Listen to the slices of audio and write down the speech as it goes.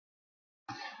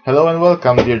Hello and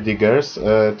welcome, dear diggers.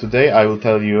 Today I will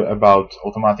tell you about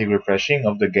automatic refreshing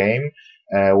of the game,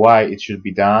 why it should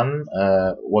be done,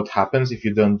 what happens if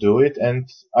you don't do it, and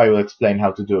I will explain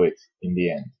how to do it in the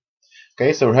end.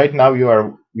 Okay, so right now you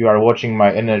are watching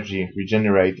my energy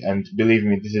regenerate, and believe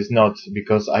me, this is not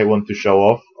because I want to show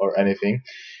off or anything,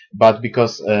 but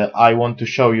because I want to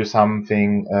show you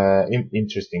something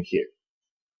interesting here.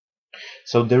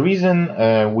 So the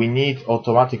reason we need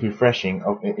automatic refreshing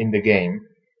in the game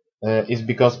is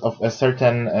because of a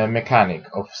certain mechanic,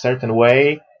 of certain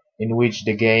way in which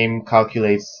the game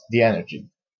calculates the energy,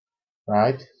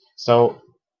 right? So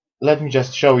let me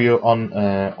just show you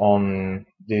on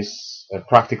this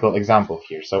practical example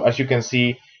here. So as you can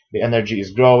see, the energy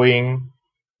is growing,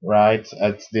 right,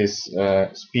 at this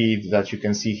speed that you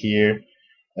can see here.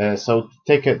 So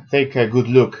take a good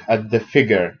look at the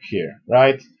figure here,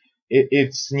 right?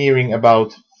 It's nearing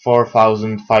about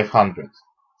 4,500.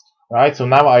 Right, so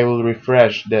now I will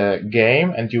refresh the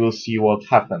game and you will see what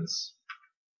happens.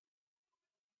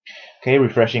 Okay,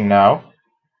 refreshing now.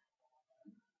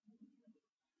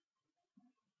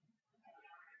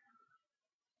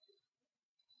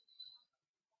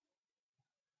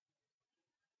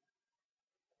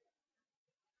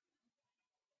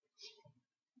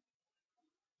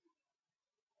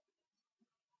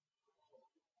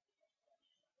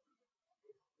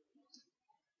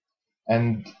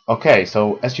 And okay,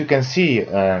 so as you can see,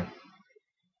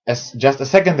 as just a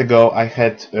second ago I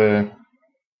had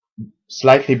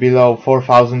slightly below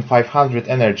 4,500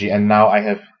 energy, and now I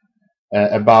have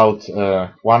about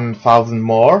 1,000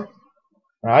 more.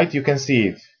 Right, you can see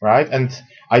it, right? And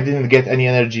I didn't get any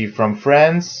energy from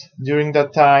friends during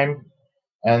that time.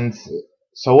 And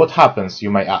so what happens,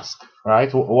 you may ask,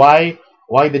 right? Why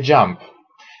the jump?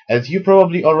 As you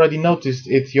probably already noticed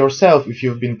it yourself if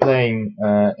you've been playing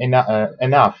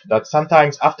enough, that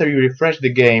sometimes after you refresh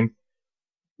the game,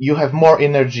 you have more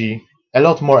energy, a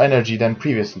lot more energy than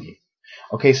previously.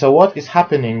 Okay, so what is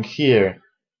happening here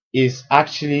is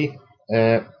actually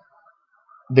the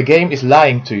game is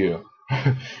lying to you,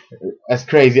 as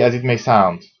crazy as it may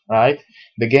sound, right?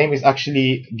 The game is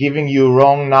actually giving you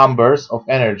wrong numbers of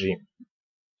energy.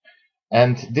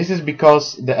 And this is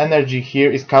because the energy here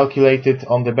is calculated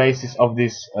on the basis of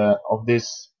this uh,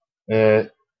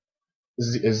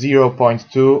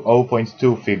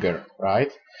 0.2 figure, right?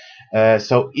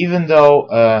 So even though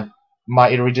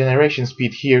my regeneration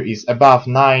speed here is above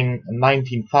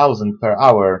 19,000 per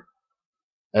hour,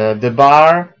 the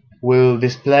bar will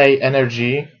display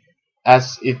energy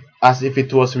as if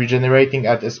it was regenerating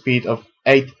at a speed of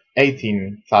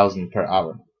 18,000 per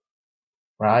hour,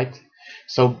 right?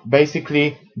 So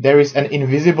basically there is an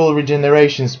invisible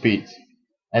regeneration speed,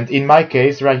 and in my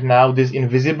case right now this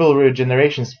invisible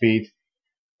regeneration speed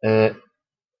uh,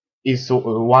 is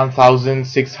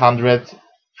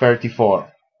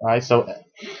 1634, right? So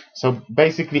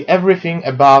basically everything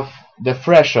above the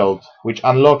threshold, which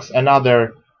unlocks uh,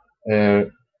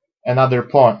 another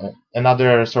point,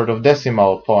 another sort of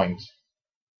decimal point,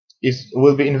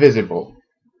 will be invisible.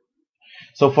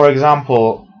 So for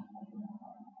example,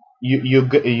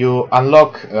 you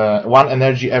unlock one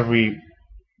energy every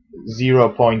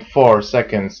 0.4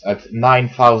 seconds at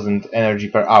 9,000 energy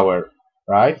per hour,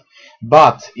 right?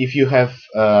 But if you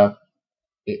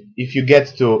get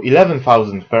to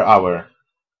 11,000 per hour,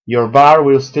 your bar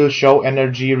will still show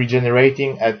energy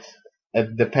regenerating at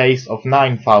the pace of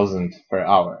 9,000 per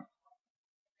hour.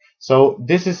 So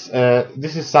this is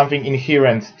something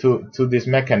inherent to this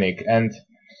mechanic, and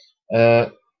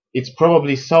it's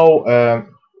probably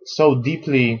so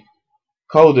deeply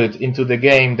coded into the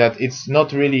game that it's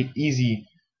not really easy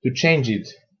to change it,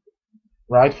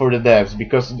 right, for the devs,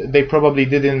 because they probably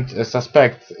didn't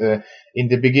suspect in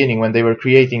the beginning when they were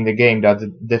creating the game that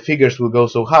the figures will go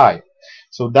so high.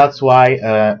 So that's why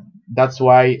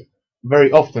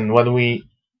very often when we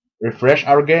refresh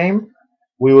our game,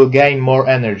 we will gain more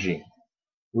energy.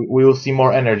 We will see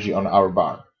more energy on our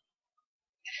bar.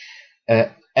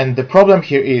 And the problem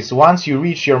here is once you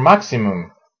reach your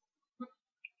maximum,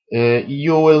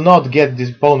 you will not get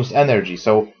this bonus energy.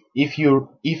 So if you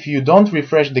don't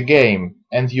refresh the game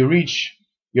and you reach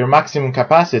your maximum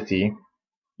capacity,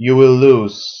 you will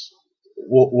lose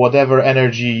whatever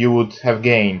energy you would have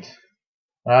gained,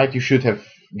 right? You should have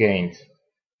gained,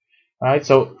 right?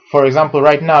 So for example,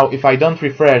 right now, if I don't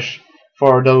refresh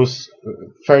for those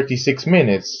 36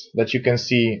 minutes that you can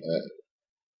see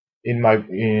in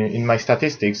my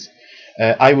statistics,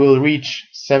 I will reach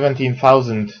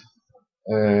 17,000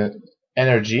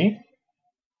 energy,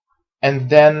 and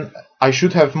then I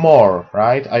should have more,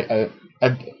 right?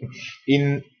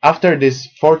 In after this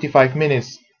 45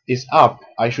 minutes is up,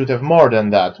 I should have more than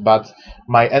that, but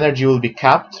my energy will be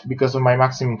capped because of my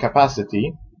maximum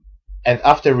capacity, and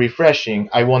after refreshing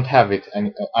I won't have it,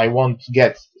 and I won't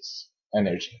get this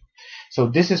energy. So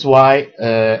this is why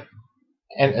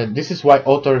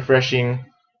auto refreshing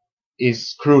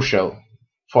is crucial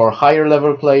for higher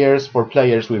level players, for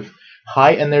players with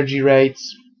high energy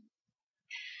rates,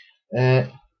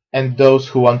 and those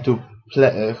who want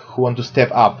to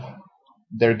step up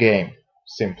their game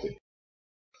simply.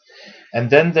 And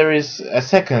then there is a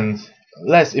second,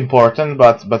 less important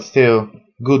but still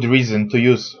good reason to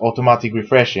use automatic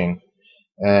refreshing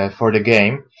for the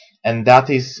game, and that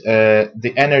is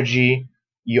the energy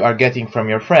you are getting from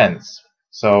your friends.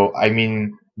 So I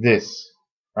mean this,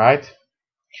 right?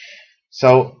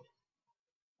 So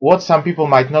what some people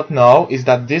might not know is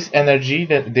that this energy,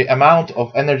 the amount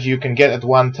of energy you can get at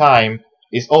one time,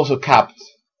 is also capped,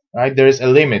 right? There is a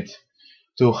limit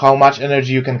to how much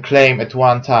energy you can claim at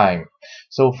one time.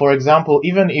 So for example,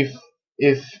 even if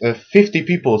 50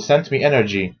 people send me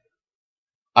energy,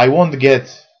 I won't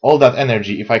get all that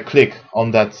energy if I click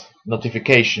on that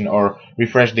notification or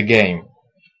refresh the game.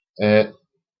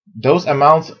 Those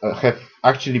amounts have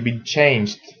actually been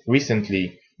changed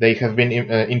recently. They have been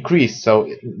increased, so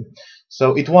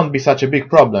it won't be such a big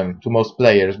problem to most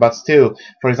players. But still,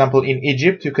 for example, in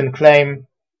Egypt you can claim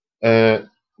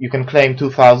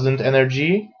 2,000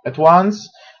 energy at once.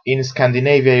 In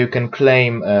Scandinavia you can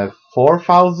claim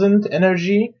 4,000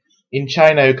 energy. In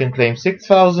China you can claim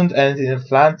 6,000, and in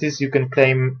Atlantis you can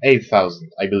claim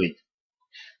 8,000, I believe.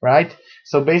 Right?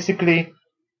 So basically,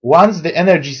 once the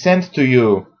energy sent to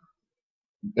you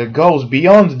goes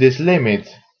beyond this limit,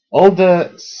 all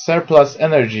the surplus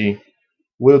energy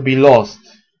will be lost.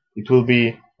 It will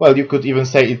be, well, you could even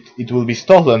say it will be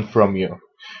stolen from you,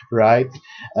 right?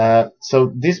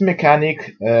 So this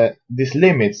mechanic, this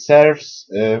limit serves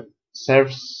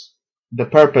the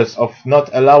purpose of not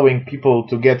allowing people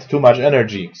to get too much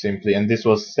energy, simply, and this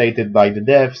was stated by the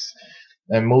devs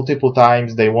multiple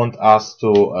times. They want us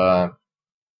to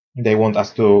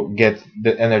get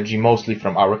the energy mostly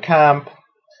from our camp,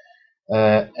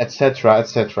 etc.,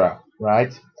 etc.,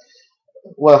 right?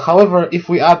 Well, however, if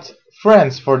we add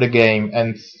friends for the game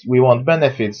and we want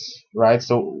benefits, right?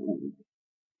 So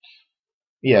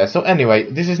yeah, so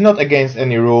anyway, this is not against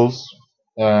any rules.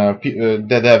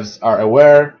 The devs are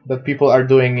aware that people are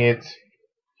doing it.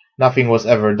 Nothing was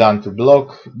ever done to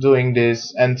block doing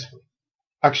this, and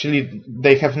actually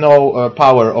they have no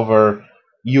power over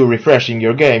you refreshing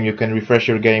your game. You can refresh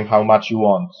your game how much you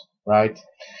want, right?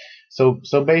 So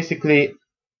basically,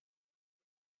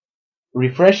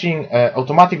 refreshing,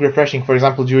 automatic refreshing, for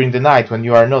example, during the night when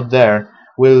you are not there,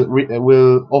 will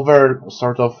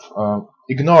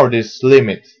ignore this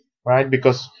limit, right?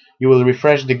 Because you will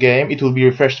refresh the game, it will be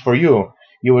refreshed for you.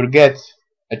 You will get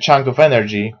a chunk of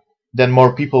energy, then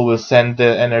more people will send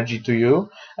the energy to you,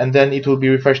 and then it will be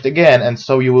refreshed again, and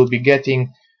so you will be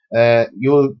getting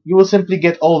you will simply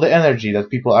get all the energy that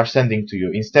people are sending to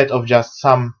you, instead of just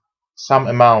some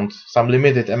amount, some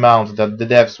limited amount that the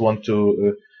devs want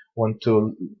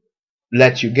to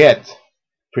let you get,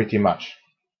 pretty much,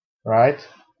 right?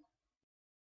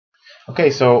 Okay,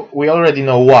 so we already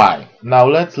know why. Now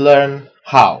let's learn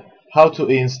how to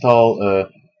install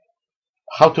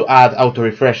how to add auto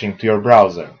refreshing to your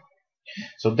browser.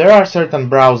 So there are certain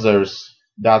browsers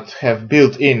that have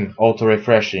built-in auto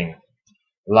refreshing,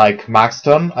 like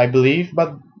Maxthon, I believe,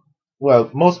 but well,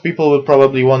 most people will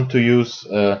probably want to use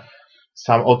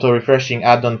some auto refreshing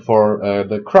add-on for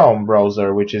the Chrome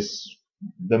browser, which is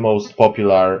the most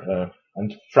popular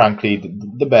and frankly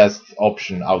the best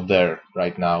option out there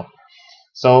right now.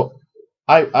 So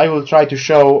I will try to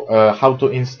show how to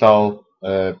install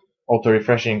auto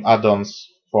refreshing add-ons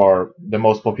for the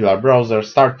most popular browser,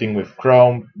 starting with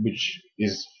Chrome, which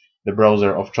is the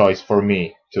browser of choice for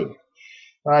me too.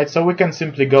 Right, so we can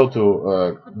simply go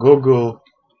to Google,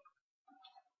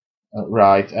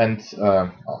 right, and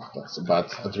oh, that's a bad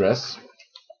address,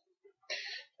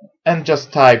 and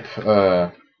just type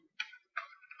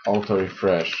auto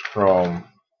refresh Chrome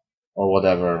or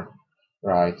whatever,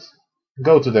 right?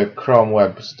 Go to the Chrome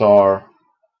Web Store.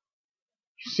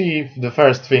 See the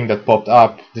first thing that popped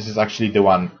up. This is actually the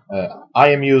one I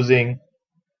am using.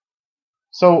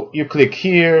 So you click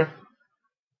here,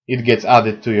 it gets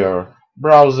added to your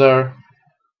browser,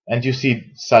 and you see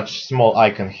such small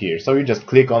icon here. So you just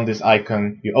click on this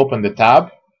icon, you open the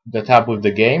tab with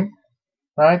the game,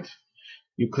 right?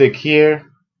 You click here,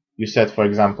 you set, for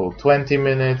example, 20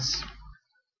 minutes,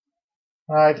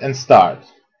 right, and start.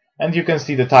 And you can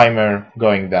see the timer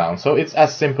going down. So it's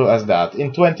as simple as that.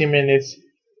 In 20 minutes,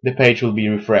 the page will be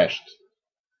refreshed.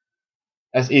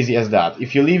 As easy as that.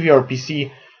 If you leave your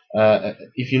PC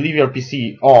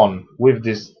on with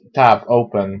this tab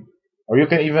open, or you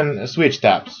can even switch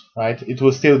tabs, right? It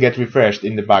will still get refreshed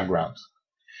in the background.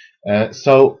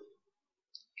 So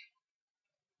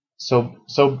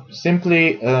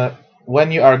simply,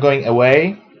 when you are going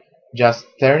away, just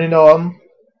turn it on,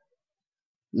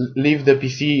 leave the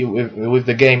PC with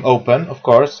the game open. Of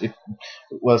course,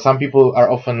 well, some people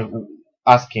are often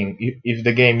asking if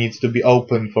the game needs to be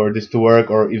open for this to work,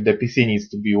 or if the PC needs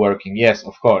to be working. Yes,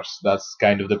 of course, that's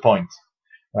kind of the point,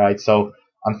 right? So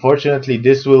unfortunately,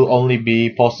 this will only be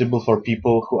possible for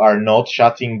people who are not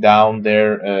shutting down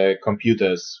their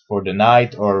computers for the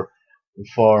night or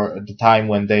for the time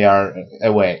when they are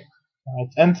away, right?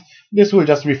 And this will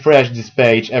just refresh this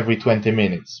page every 20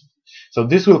 minutes. So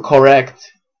this will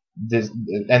correct this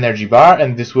energy bar,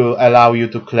 and this will allow you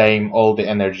to claim all the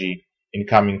energy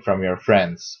incoming from your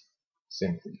friends,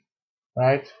 simply,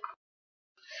 right?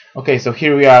 Okay, so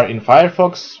here we are in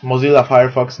Firefox, Mozilla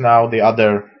Firefox now, the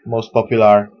other most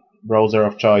popular browser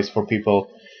of choice for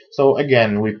people. So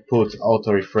again, we put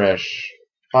auto refresh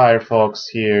Firefox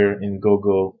here in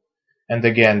Google, and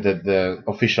again the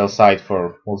official site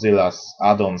for Mozilla's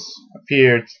add-ons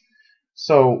appeared.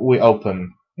 So we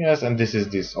open, yes, and this is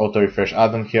this auto refresh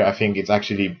add-on here. I think it's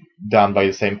actually done by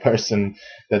the same person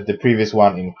that the previous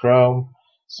one in Chrome.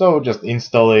 So just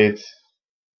install it,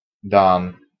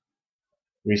 done,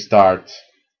 restart,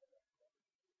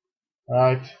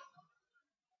 right,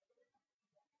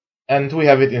 and we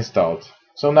have it installed.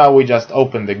 So now we just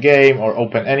open the game or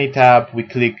open any tab, we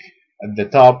click at the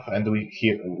top, and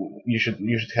you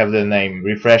should have the name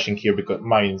refreshing here, because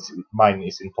mine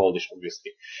is in Polish,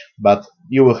 obviously, but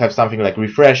you will have something like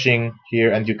refreshing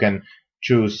here, and you can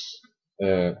choose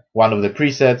one of the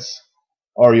presets,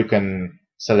 or you can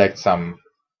select some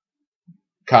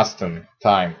custom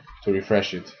time to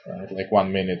refresh it, right? Like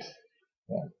 1 minute.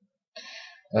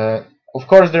 Yeah. Of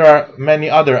course, there are many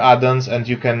other add-ons, and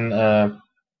you can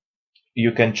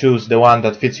choose the one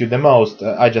that fits you the most.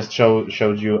 I just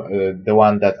showed you the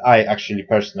one that I actually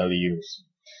personally use.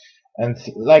 And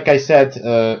like I said,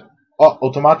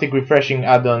 automatic refreshing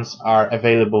add-ons are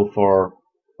available for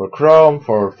Chrome,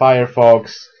 for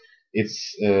Firefox.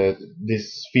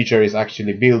 This feature is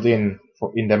actually built in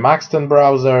the Maxthon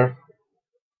browser.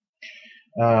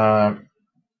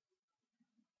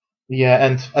 Yeah,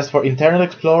 and as for Internet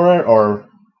Explorer or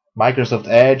Microsoft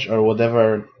Edge or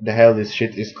whatever the hell this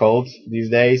shit is called these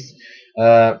days,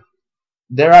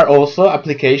 there are also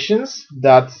applications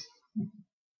that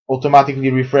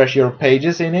automatically refresh your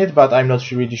pages in it, but I'm not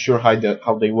really sure how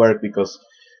they work, because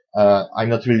I'm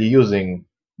not really using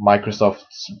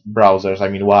Microsoft's browsers. I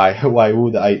mean, why why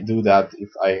would I do that if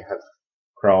I have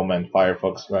Chrome and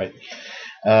Firefox, right?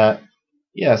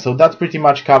 Yeah, so that pretty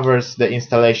much covers the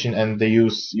installation and the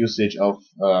usage of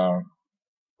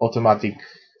automatic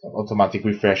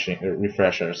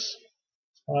refreshers.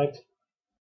 Right.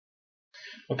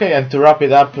 Okay, and to wrap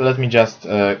it up, let me just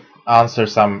answer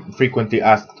some frequently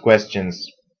asked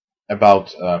questions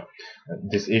about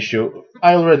this issue.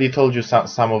 I already told you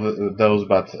some of those,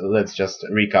 but let's just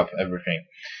recap everything.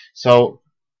 So,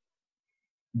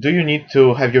 do you need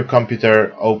to have your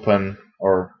computer open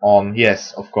or on?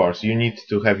 Yes, of course, you need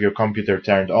to have your computer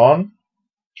turned on.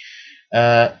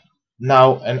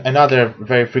 Now, another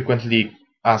very frequently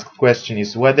asked question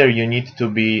is whether you need to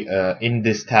be in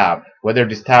this tab, whether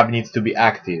this tab needs to be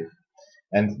active.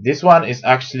 And this one is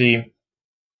actually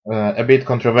a bit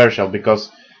controversial,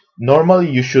 because normally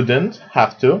you shouldn't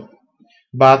have to,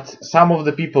 but some of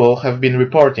the people have been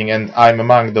reporting, and I'm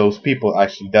among those people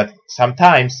actually, that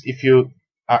sometimes if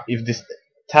this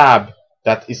tab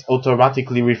that is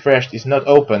automatically refreshed is not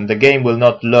open, the game will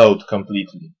not load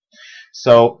completely.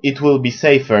 So it will be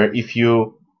safer if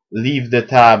you leave the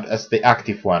tab as the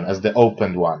active one, as the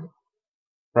opened one,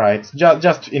 right?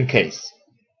 Just in case.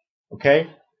 Okay.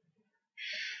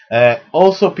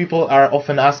 Also, people are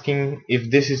often asking if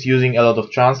this is using a lot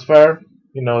of transfer.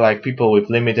 You know, like people with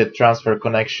limited transfer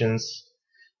connections,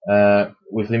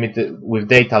 with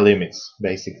data limits,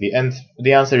 basically. And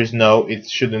the answer is no. It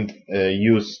shouldn't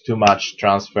use too much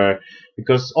transfer,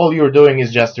 because all you're doing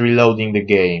is just reloading the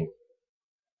game.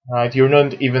 Right, you're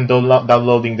not even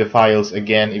downloading the files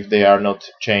again if they are not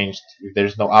changed, if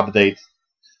there's no update.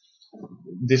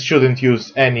 This shouldn't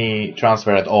use any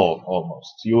transfer at all,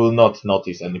 almost. You will not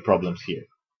notice any problems here.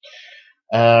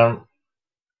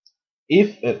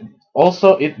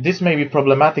 This may be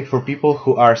problematic for people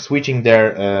who are switching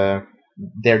their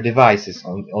devices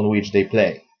on which they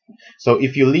play. So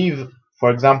if you leave, for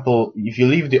example, if you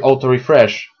leave the auto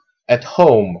refresh at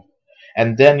home,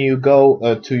 and then you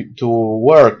go to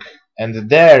work and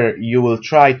there you will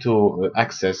try to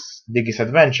access Diggy's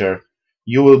Adventure,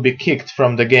 you will be kicked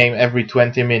from the game every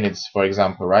 20 minutes, for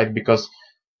example, right? Because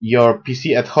your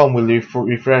PC at home will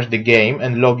refresh the game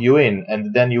and log you in,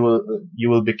 and then you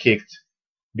will be kicked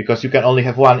because you can only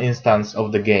have one instance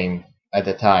of the game at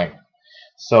a time.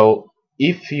 So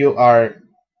if you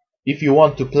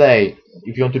want to play,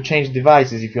 if you want to change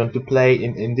devices, if you want to play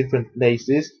in different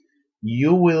places,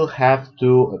 you will have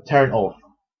to turn off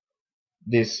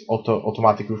this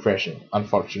automatic refreshing,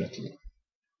 unfortunately.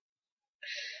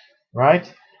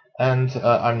 Right? And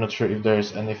I'm not sure if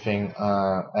there's anything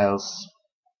else.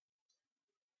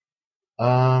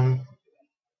 Um,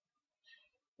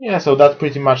 yeah, so that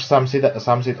pretty much sums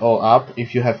it all up.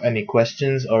 If you have any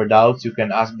questions or doubts, you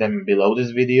can ask them below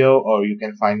this video, or you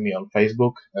can find me on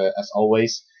Facebook, as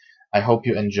always. I hope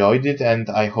you enjoyed it, and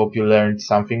I hope you learned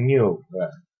something new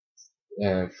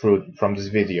from this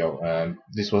video.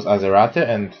 This was Azerate,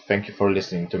 and thank you for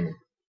listening to me.